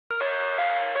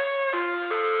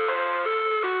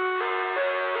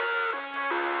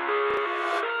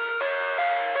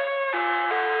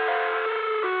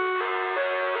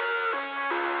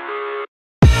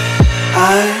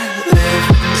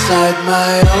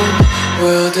my own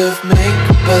world of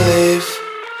make-believe.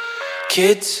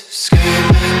 Kids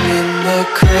screaming in the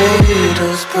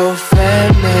cradles,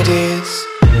 profanities.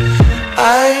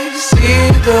 I see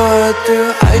the world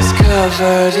through ice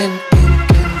covered in ink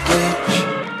and bleach.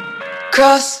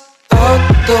 Cross out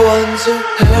the ones who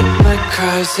heard my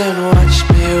cries and watched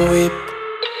me weep.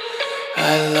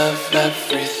 I love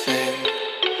everything.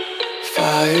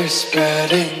 Fire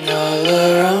spreading all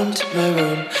around my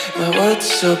room. My world's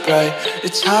so bright,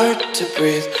 it's hard to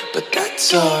breathe, but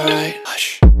that's alright.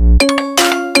 Hush.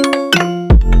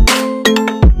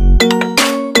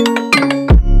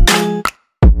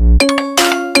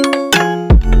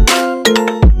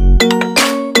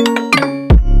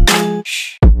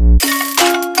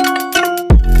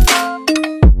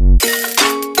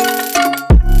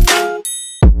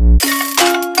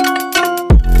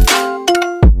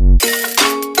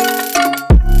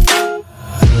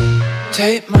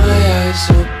 Tape my eyes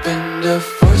open to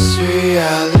force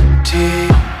reality.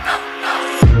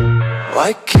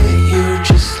 Why can't you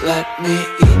just let me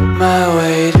eat my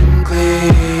weight in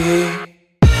glee?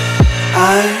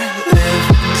 I live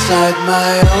inside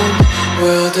my own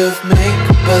world of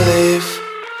make-believe.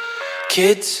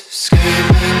 Kids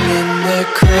screaming in their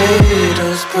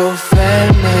cradles,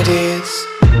 profanities.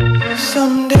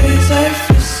 Some days I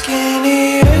feel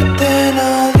skinnier than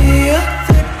all the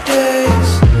other days.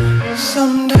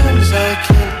 Sometimes I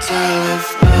can't tell if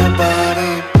my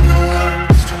body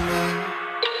belongs to me.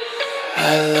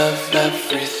 I love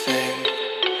everything.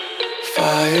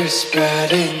 Fire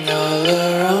spreading all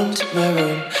around my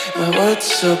room. My world's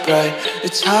so bright,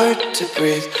 it's hard to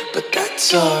breathe, but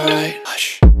that's alright.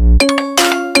 Hush.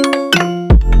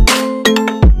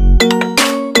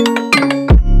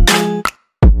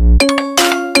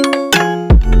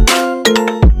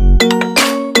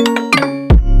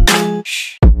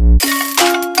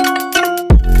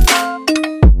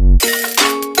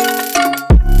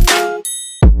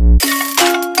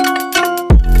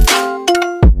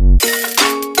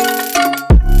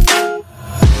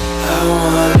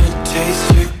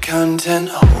 Content,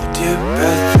 hold your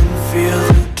breath and feel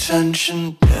the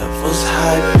tension. Devils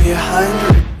hide behind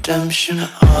redemption.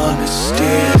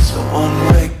 Honesty is a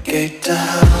one-way gate to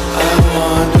hell. I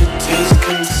wanna taste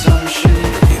consumption,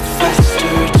 breathe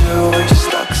faster to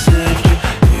waste oxygen.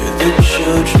 Hear the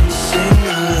children sing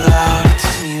aloud. It's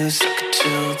music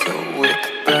till the wick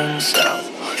burns out.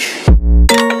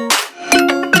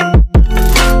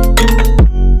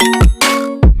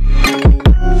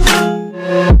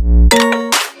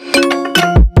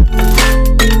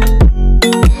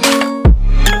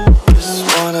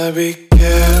 Be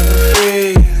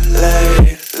carefree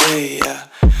lately, yeah.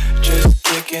 Just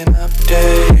kicking up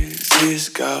daisies.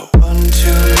 Got one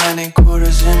too many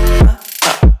quarters in my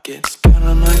pockets. Count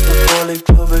 'em like the four-leaf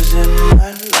clovers in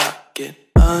my locket.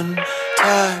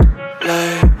 Untied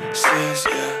laces,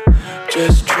 yeah.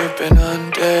 Just tripping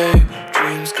on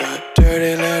daydreams. Got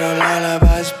dirty little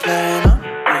lullabies playing on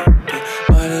repeat.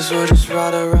 Might as well just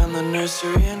ride around the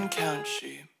nursery and